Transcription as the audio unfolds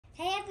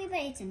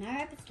everybody. It's another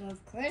episode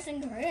of Chris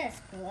and Chris.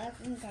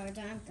 Collecting cards.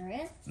 I'm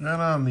Chris. And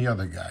I'm the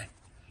other guy.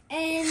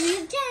 And we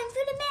have time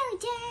for the mail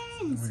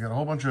returns. We got a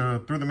whole bunch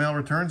of through the mail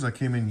returns that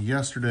came in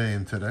yesterday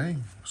and today.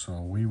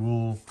 So we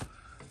will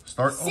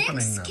start opening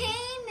them. 6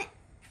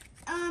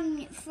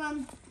 came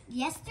from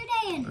yesterday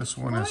and this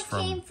one 4 is from,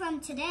 came from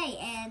today.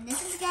 And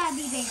this has got to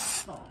be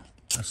baseball.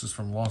 This is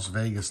from Las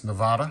Vegas,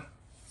 Nevada.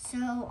 So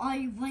what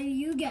are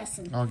you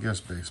guessing? I'll guess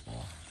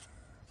baseball.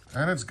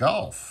 And it's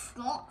golf.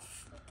 Golf.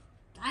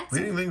 That's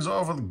Leading things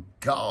off with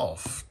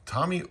golf.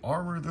 Tommy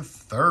Armour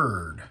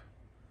III.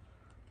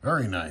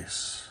 Very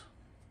nice.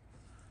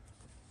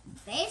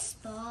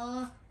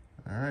 Baseball.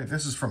 All right,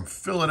 this is from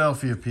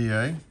Philadelphia,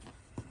 PA.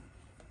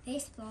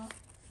 Baseball.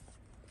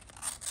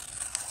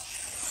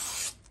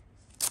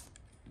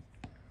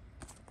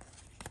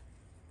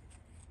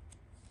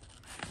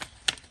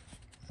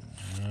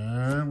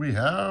 And we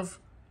have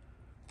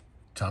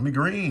Tommy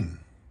Green.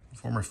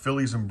 Former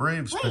Phillies and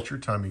Braves pitcher,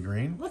 Tommy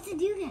Green. What did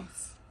you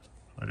guess?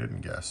 I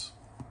didn't guess.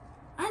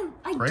 I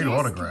Great guessed,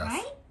 autograph.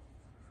 right?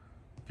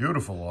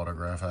 Beautiful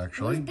autograph,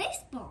 actually. It was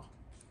baseball.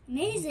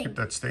 Amazing. Keep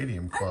that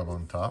stadium club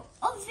on top.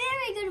 A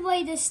very good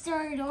way to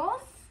start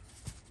off.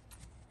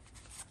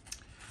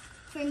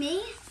 For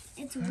me,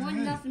 it's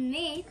 1-0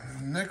 me.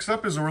 Next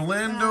up is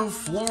Orlando,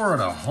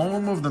 Florida,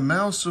 home of the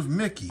Mouse of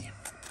Mickey.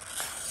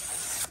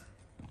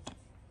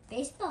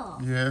 Baseball.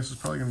 Yeah, this is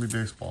probably going to be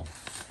baseball.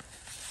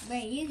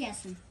 Wait, you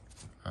guessing?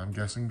 I'm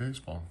guessing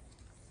baseball.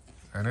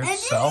 And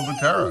it's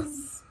Salvatierra,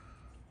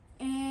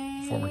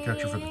 former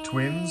catcher for the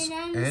Twins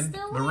and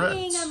the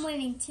Reds. I'm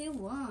winning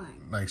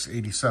 2-1. Nice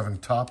 87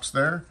 tops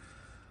there.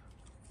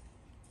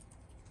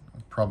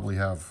 I'll probably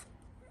have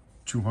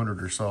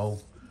 200 or so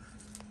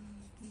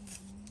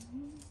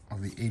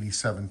of the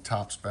 87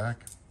 tops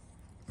back.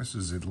 This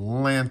is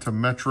Atlanta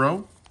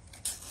Metro.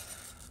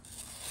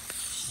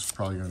 This is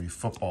probably going to be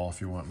football if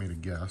you want me to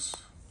guess.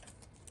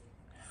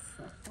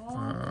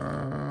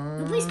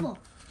 The baseball.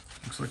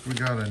 Looks like we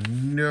got a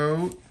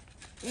note.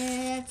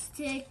 Let's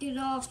take it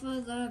off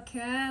of the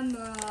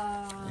camera.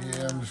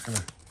 Yeah, I'm just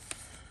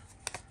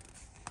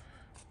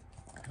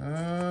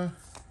gonna.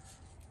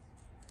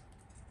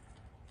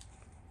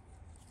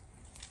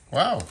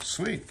 Wow,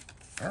 sweet.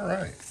 All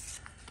right.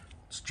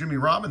 It's Jimmy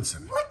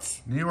Robinson.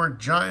 What? New York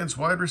Giants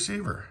wide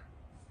receiver.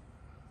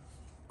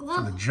 Well,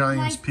 So the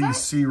Giants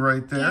PC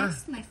right there.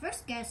 Guess, my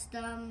first guess, I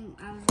was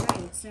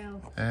right,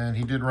 so. And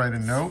he did write a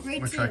note,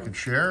 Great which too. I could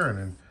share, and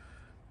then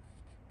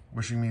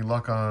wishing me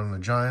luck on the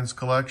Giants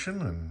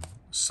collection, and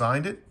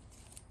signed it.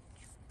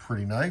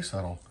 Pretty nice.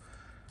 I'll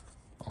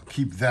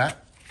keep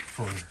that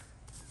for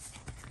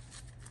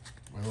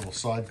my little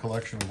side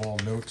collection of all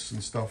notes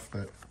and stuff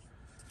that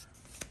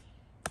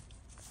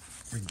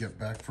we get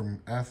back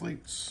from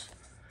athletes.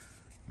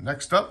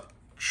 Next up,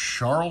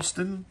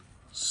 Charleston,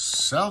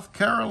 South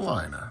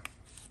Carolina.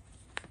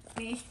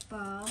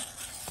 Baseball.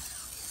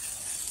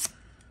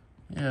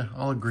 Yeah,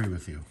 I'll agree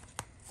with you.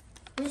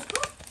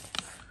 Baseball?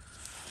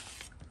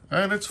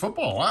 And it's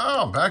football.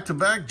 Wow,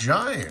 back-to-back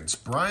Giants.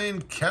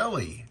 Brian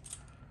Kelly.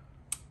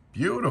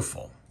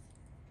 Beautiful.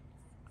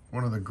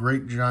 One of the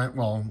great Giant.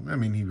 Well, I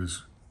mean, he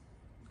was,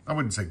 I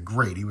wouldn't say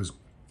great. He was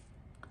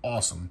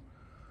awesome.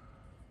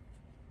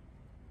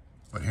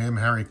 But him,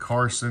 Harry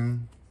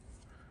Carson.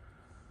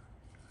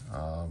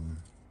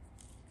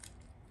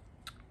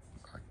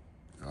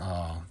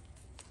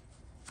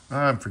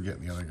 I'm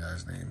forgetting the other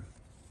guy's name.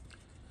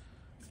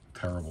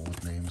 Terrible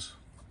with names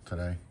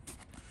today.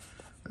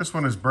 This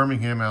one is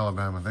Birmingham,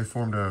 Alabama. They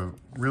formed a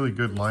really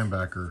good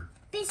linebacker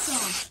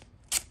Baseball.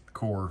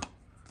 core.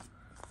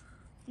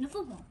 No,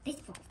 football.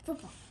 Baseball.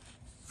 Football.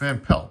 Van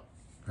Pelt.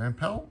 Van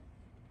Pelt?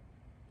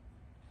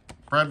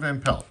 Brad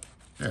Van Pelt.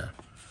 Yeah.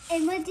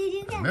 And what did you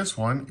And get? this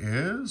one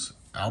is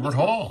Albert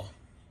Hall.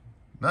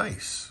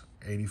 Nice.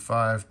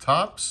 85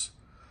 tops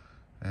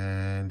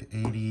and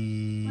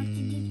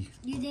 80,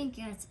 You didn't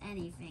guess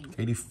anything.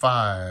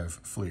 85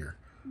 Fleer.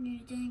 You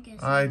didn't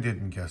guess I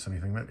didn't guess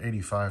anything. That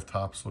 85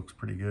 tops looks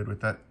pretty good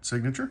with that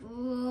signature.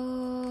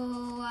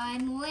 Oh,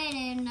 I'm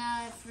winning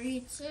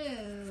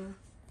 3-2.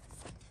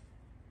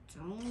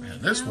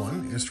 And this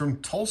one is from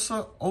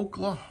Tulsa,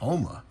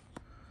 Oklahoma.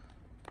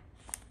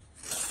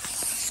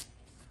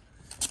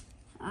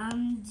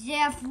 I'm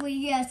definitely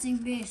guessing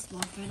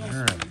baseball for this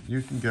All right, one.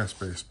 you can guess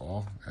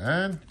baseball.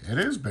 And it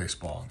is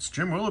baseball. It's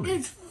Jim Willoughby.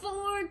 It's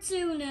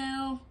 4-2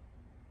 now.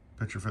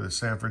 Pitcher for the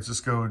San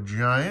Francisco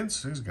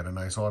Giants. He's got a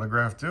nice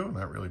autograph too, and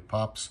that really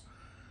pops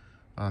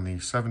on the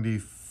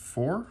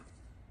 74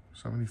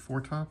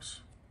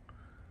 tops.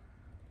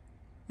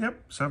 Yep,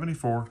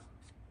 74.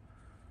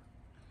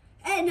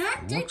 And I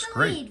took Looks the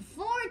great. lead,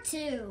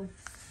 4-2.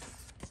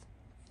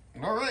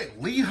 All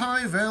right,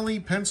 Lehigh Valley,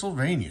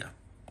 Pennsylvania.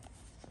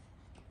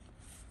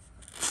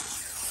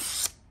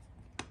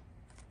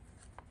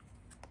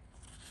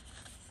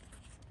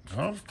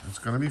 Oh, it's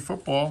going to be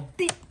football.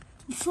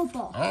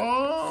 Football.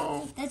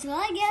 Oh, That's what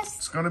I guessed.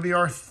 it's going to be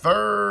our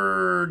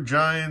third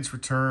Giants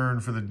return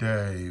for the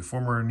day.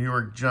 Former New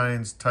York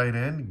Giants tight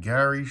end,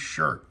 Gary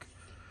Shirk.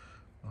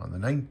 on the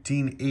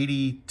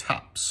 1980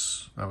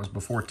 Topps. That was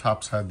before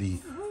Topps had the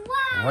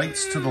Wow.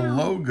 rights to the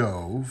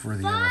logo for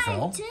the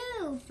NFL.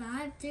 5-2.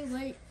 5-2.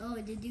 Wait. Oh,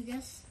 did you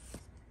guess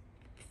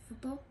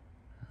football?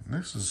 And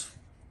this is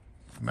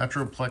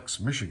Metroplex,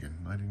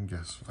 Michigan. I didn't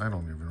guess. I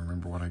don't even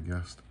remember what I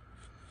guessed.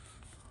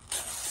 You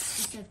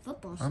said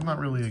football. I'm not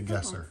really a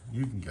guesser.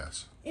 You can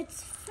guess.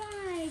 It's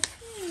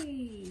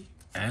 5-3.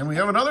 And we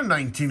have another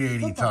 1980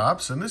 Football.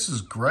 Topps, and this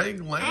is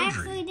Greg I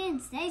actually Landry,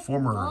 didn't say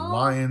former football.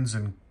 Lions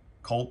and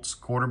Colts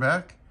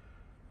quarterback.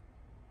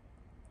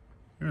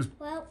 He was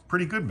Well,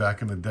 pretty good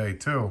back in the day,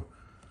 too,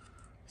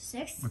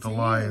 6 with the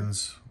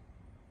Lions.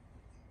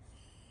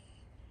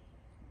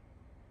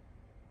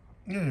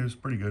 Yeah, he was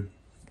pretty good.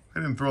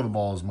 They didn't throw the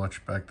ball as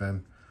much back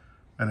then,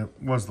 and it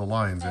was the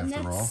Lions And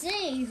after all. let's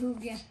see who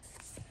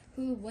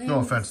wins. No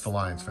offense to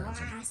Lions fans,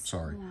 I'm last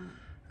sorry. one.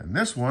 And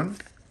this one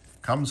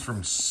comes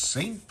from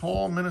St.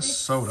 Paul,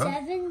 Minnesota.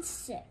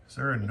 7-6. Is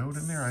there a note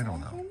in there? I don't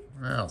know.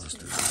 I'll just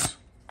do this.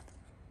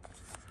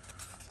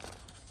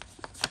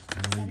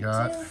 And we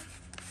got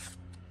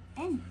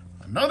And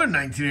another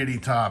 1980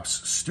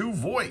 Topps, Stu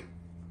Voigt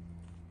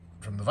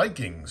from the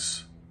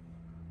Vikings.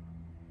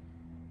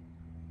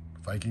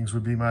 Vikings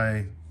would be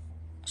my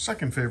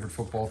second favorite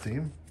football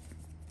team.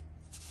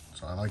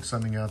 So I like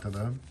sending out to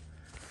them.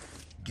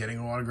 Getting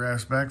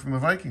autographs back from the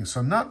Vikings.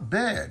 So not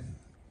bad.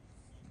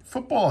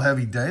 Football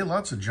heavy day.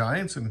 Lots of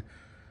Giants and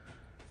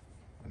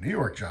a New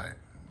York Giant.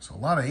 So a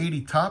lot of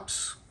 80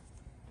 Topps.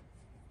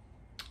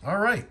 All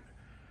right.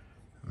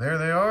 There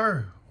they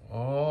are.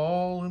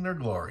 All in their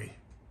glory.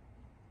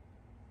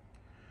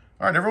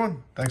 All right,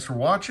 everyone. Thanks for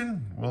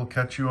watching. We'll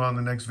catch you on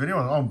the next video.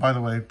 Oh, by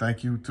the way,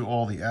 thank you to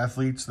all the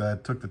athletes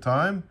that took the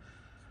time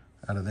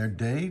out of their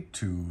day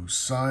to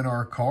sign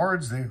our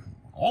cards.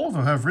 All of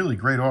them have really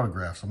great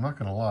autographs. I'm not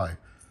going to lie.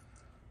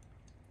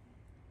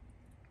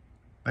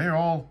 They're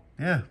all,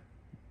 yeah.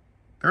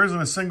 There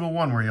isn't a single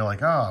one where you're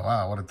like, oh,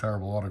 wow, what a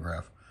terrible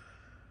autograph.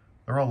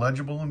 They're all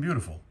legible and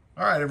beautiful.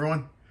 All right,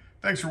 everyone.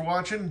 Thanks for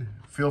watching.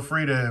 Feel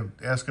free to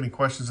ask any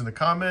questions in the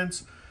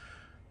comments.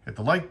 Hit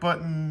the like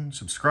button,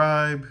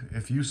 subscribe.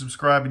 If you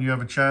subscribe and you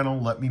have a channel,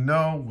 let me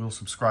know. We'll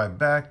subscribe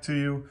back to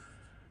you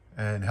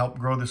and help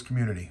grow this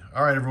community.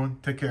 All right, everyone.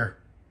 Take care.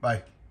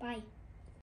 Bye.